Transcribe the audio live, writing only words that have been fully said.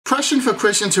pressing for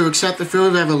Christians to accept the theory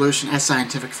of evolution as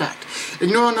scientific fact,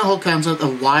 ignoring the whole concept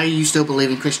of why you still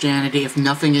believe in Christianity if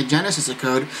nothing in Genesis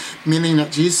occurred, meaning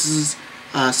that Jesus'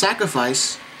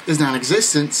 sacrifice is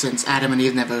non-existent since Adam and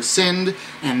Eve never sinned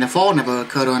and the fall never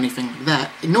occurred or anything like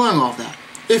that, ignoring all of that.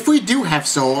 If we do have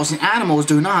souls and animals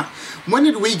do not, when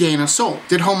did we gain a soul?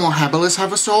 Did Homo habilis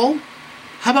have a soul?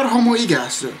 How about Homo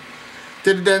ergaster?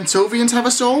 Did the Denisovans have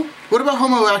a soul? What about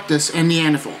Homo erectus and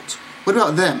Neanderthals? What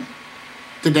about them?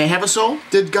 Did they have a soul?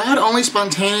 Did God only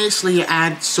spontaneously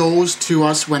add souls to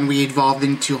us when we evolved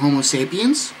into Homo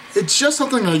sapiens? It's just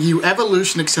something that you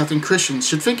evolution accepting Christians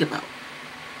should think about.